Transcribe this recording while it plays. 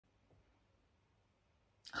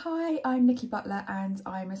Hi, I'm Nikki Butler and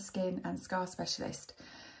I'm a skin and scar specialist.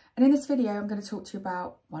 And in this video, I'm going to talk to you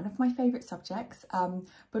about one of my favourite subjects,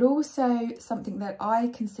 but also something that I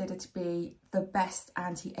consider to be the best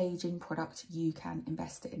anti-aging product you can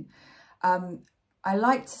invest in. I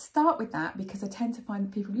like to start with that because I tend to find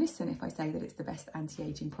that people listen if I say that it's the best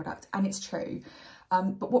anti-aging product, and it's true.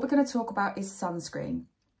 But what we're going to talk about is sunscreen.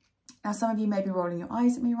 Now, some of you may be rolling your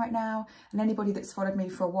eyes at me right now, and anybody that's followed me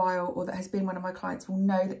for a while or that has been one of my clients will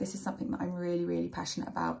know that this is something that I'm really passionate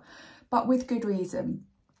about, but with good reason.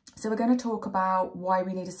 So we're going to talk about why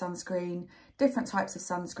we need a sunscreen, different types of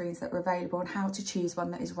sunscreens that are available, and how to choose one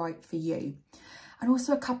that is right for you. And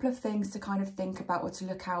also a couple of things to kind of think about or to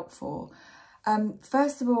look out for.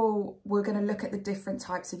 First of all, we're going to look at the different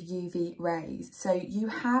types of UV rays. So you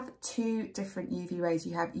have two different UV rays.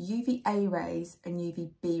 You have UVA rays and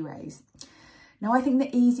UVB rays. Now, I think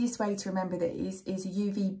the easiest way to remember these is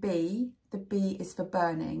UVB. The B is for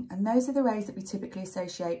burning, and those are the rays that we typically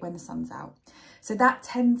associate when the sun's out. So that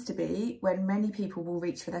tends to be when many people will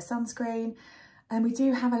reach for their sunscreen. And we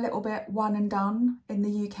do have a little bit one and done in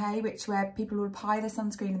the UK, where people will apply their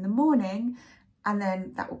sunscreen in the morning and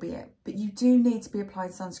then that will be it. But you do need to be applying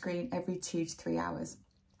sunscreen every 2 to 3 hours.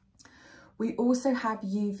 We also have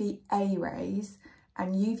UVA rays,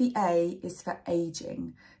 and UVA is for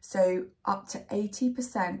aging. So up to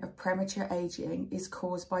 80% of premature aging is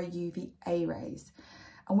caused by UVA rays.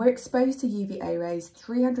 And we're exposed to UVA rays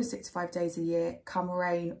 365 days a year, come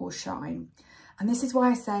rain or shine. And this is why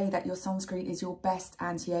I say that your sunscreen is your best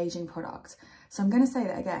anti-aging product. So I'm going to say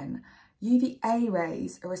that again. UVA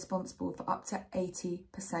rays are responsible for up to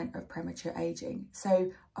 80% of premature aging.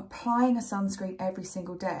 So applying a sunscreen every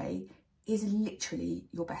single day is literally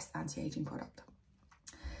your best anti-aging product.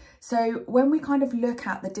 So when we kind of look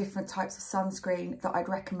at the different types of sunscreen that I'd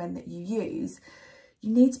recommend that you use,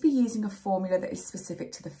 you need to be using a formula that is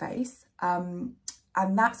specific to the face. And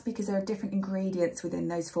that's because there are different ingredients within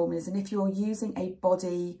those formulas. And if you're using a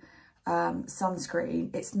body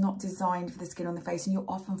sunscreen, it's not designed for the skin on the face, and you'll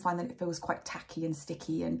often find that it feels quite tacky and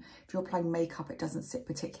sticky, and if you're applying makeup it doesn't sit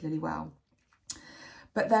particularly well.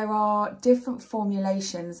 But there are different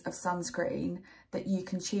formulations of sunscreen that you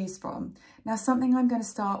can choose from. Now, something I'm going to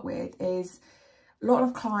start with is a lot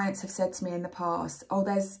of clients have said to me in the past, oh,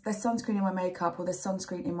 there's sunscreen in my makeup, or there's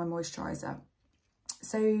sunscreen in my moisturiser.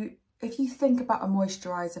 So if you think about a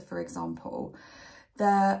moisturiser, for example,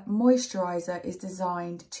 the moisturiser is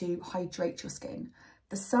designed to hydrate your skin.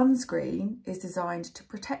 The sunscreen is designed to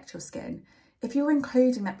protect your skin. If you're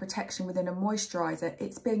including that protection within a moisturiser,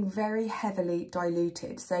 it's being very heavily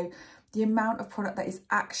diluted. So the amount of product that is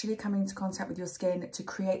actually coming into contact with your skin to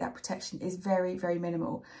create that protection is very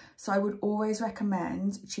minimal. So I would always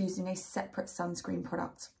recommend choosing a separate sunscreen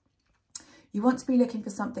product. You want to be looking for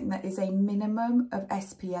something that is a minimum of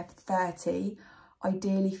SPF 30,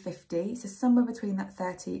 ideally 50, so somewhere between that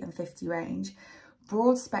 30 and 50 range.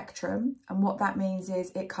 Broad spectrum, and what that means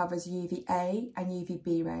is it covers UVA and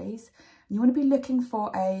UVB rays. And you want to be looking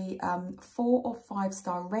for a 4 or 5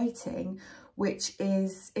 star rating, which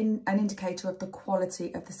is an indicator of the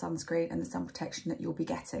quality of the sunscreen and the sun protection that you'll be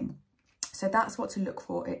getting. So that's what to look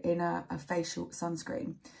for in a facial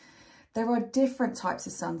sunscreen. There are different types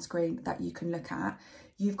of sunscreen that you can look at.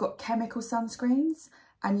 You've got chemical sunscreens,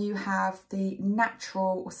 and you have the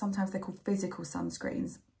natural, or sometimes they're called physical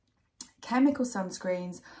sunscreens. Chemical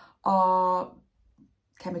sunscreens are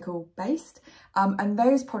chemical based, and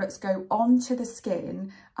those products go onto the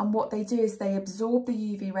skin, and what they do is they absorb the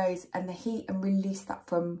UV rays and the heat and release that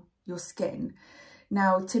from your skin.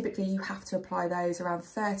 Now, typically you have to apply those around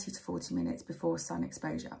 30 to 40 minutes before sun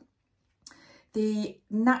exposure. The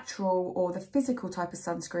natural or the physical type of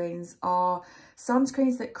sunscreens are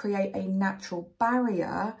sunscreens that create a natural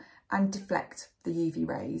barrier and deflect the UV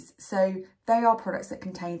rays. So they are products that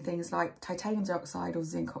contain things like titanium dioxide or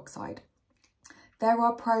zinc oxide. There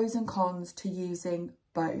are pros and cons to using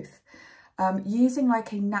both. Using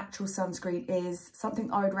like a natural sunscreen is something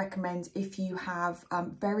I would recommend if you have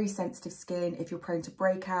very sensitive skin, if you're prone to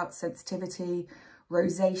breakouts, sensitivity,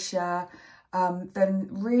 rosacea, then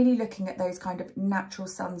really looking at those kind of natural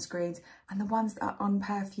sunscreens, and the ones that are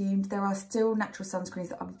unperfumed. There are still natural sunscreens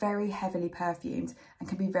that are very heavily perfumed and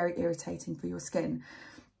can be very irritating for your skin.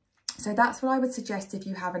 So that's what I would suggest if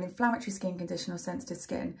you have an inflammatory skin condition or sensitive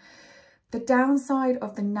skin. The downside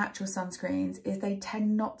of the natural sunscreens is they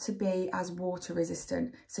tend not to be as water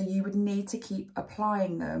resistant. So you would need to keep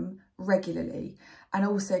applying them regularly. And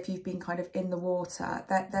also if you've been kind of in the water,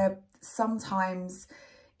 that they're sometimes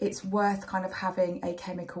it's worth kind of having a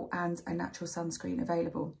chemical and a natural sunscreen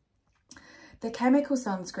available. The chemical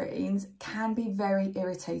sunscreens can be very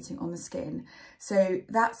irritating on the skin. So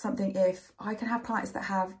that's something, if I can have clients that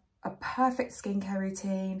have a perfect skincare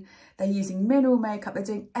routine, they're using minimal makeup, they're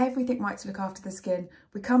doing everything right to look after the skin.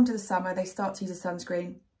 We come to the summer, they start to use a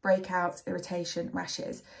sunscreen, breakouts, irritation,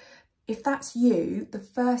 rashes. If that's you, the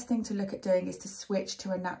first thing to look at doing is to switch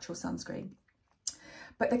to a natural sunscreen.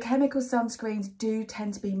 But the chemical sunscreens do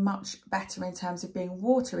tend to be much better in terms of being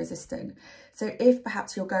water resistant. So if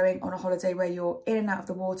perhaps you're going on a holiday where you're in and out of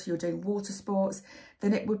the water, you're doing water sports,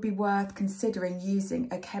 then it would be worth considering using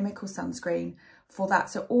a chemical sunscreen for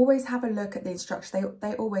that. So always have a look at the instructions.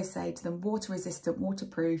 They always say to them, water resistant,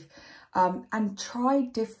 waterproof, and try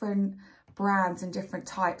different brands and different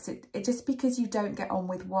types. It just because you don't get on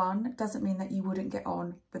with one doesn't mean that you wouldn't get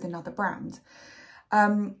on with another brand.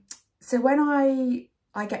 So when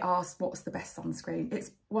I get asked what's the best sunscreen,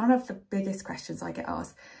 it's one of the biggest questions I get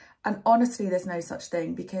asked. And honestly, there's no such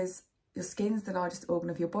thing, because your skin's the largest organ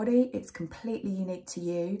of your body. It's completely unique to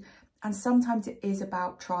you. And sometimes it is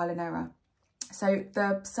about trial and error. So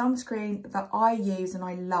the sunscreen that I use and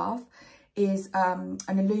I love is an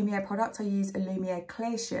Illumia product. I use Illumia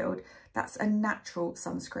Clear Shield. That's a natural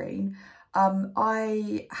sunscreen.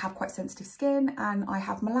 I have quite sensitive skin and I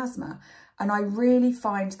have melasma. And I really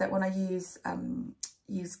find that when I use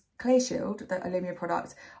Clear Shield, the Illumia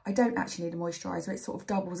product, I don't actually need a moisturiser. It sort of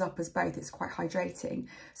doubles up as both. It's quite hydrating.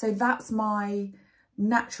 So that's my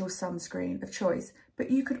natural sunscreen of choice. But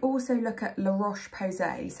you could also look at La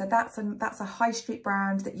Roche-Posay. So that's a high street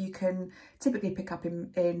brand that you can typically pick up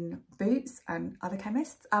in Boots and other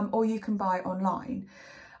chemists, or you can buy online.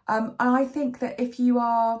 And I think that if you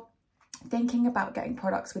are thinking about getting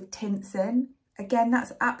products with tints in, again,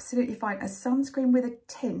 that's absolutely fine. A sunscreen with a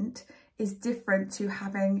tint is different to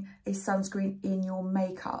having a sunscreen in your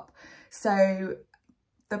makeup. So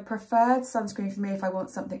the preferred sunscreen for me, if I want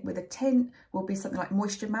something with a tint, will be something like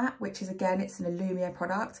Moisture Matte, which is, again, it's an Illumia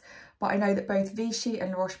product. But I know that both Vichy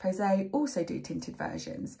and La Roche-Posay also do tinted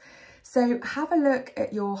versions. So have a look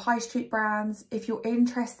at your high street brands. If you're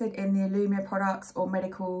interested in the Illumia products or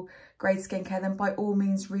medical grade skincare, then by all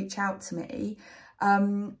means reach out to me.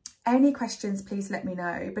 Any questions, please let me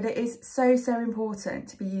know. But it is so, so important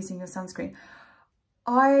to be using your sunscreen.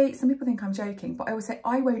 Some people think I'm joking, but I will say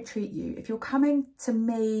I won't treat you. If you're coming to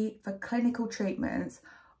me for clinical treatments,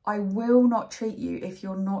 I will not treat you if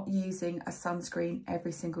you're not using a sunscreen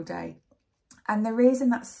every single day. And the reason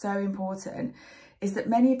that's so important is that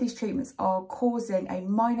many of these treatments are causing a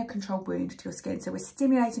minor controlled wound to your skin. So we're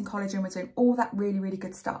stimulating collagen, we're doing all that really, really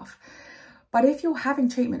good stuff. But if you're having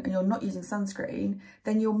treatment and you're not using sunscreen,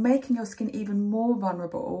 then you're making your skin even more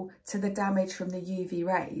vulnerable to the damage from the UV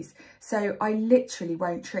rays. So I literally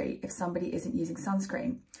won't treat if somebody isn't using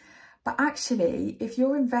sunscreen. But actually, if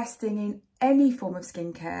you're investing in any form of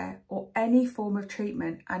skincare or any form of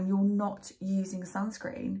treatment and you're not using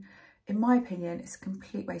sunscreen, in my opinion, it's a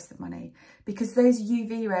complete waste of money, because those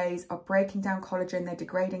UV rays are breaking down collagen, they're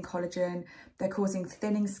degrading collagen, they're causing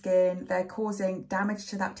thinning skin, they're causing damage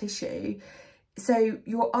to that tissue. So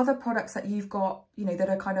your other products that you've got, you know, that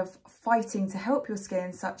are kind of fighting to help your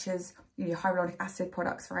skin, such as, you know, hyaluronic acid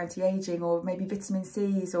products for anti-aging, or maybe vitamin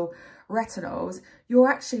C's or retinols, you're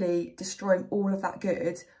actually destroying all of that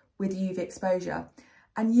good with UV exposure.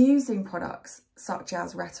 And using products such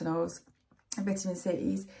as retinols and vitamin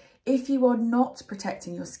C's, if you are not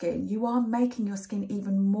protecting your skin, you are making your skin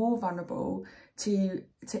even more vulnerable to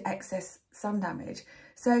excess sun damage.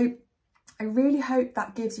 So I really hope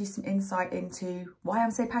that gives you some insight into why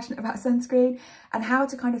I'm so passionate about sunscreen and how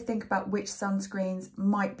to kind of think about which sunscreens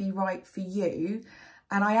might be right for you.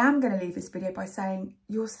 And I am going to leave this video by saying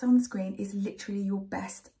your sunscreen is literally your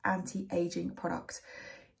best anti-aging product.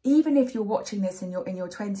 Even if you're watching this in your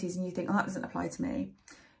 20s and you think, oh, that doesn't apply to me,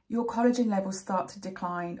 your collagen levels start to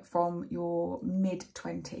decline from your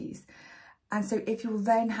mid-20s. And so if you're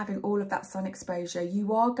then having all of that sun exposure,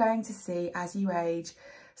 you are going to see, as you age,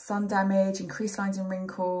 sun damage, increased lines and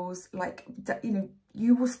wrinkles, like, you know,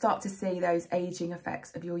 you will start to see those aging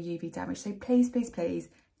effects of your UV damage. So please, please, please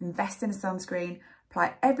invest in a sunscreen, apply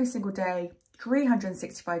it every single day,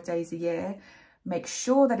 365 days a year. Make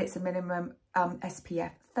sure that it's a minimum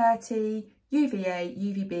SPF 30, UVA,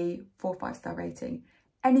 UVB, 4 5-star rating.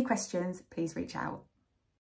 Any questions, please reach out.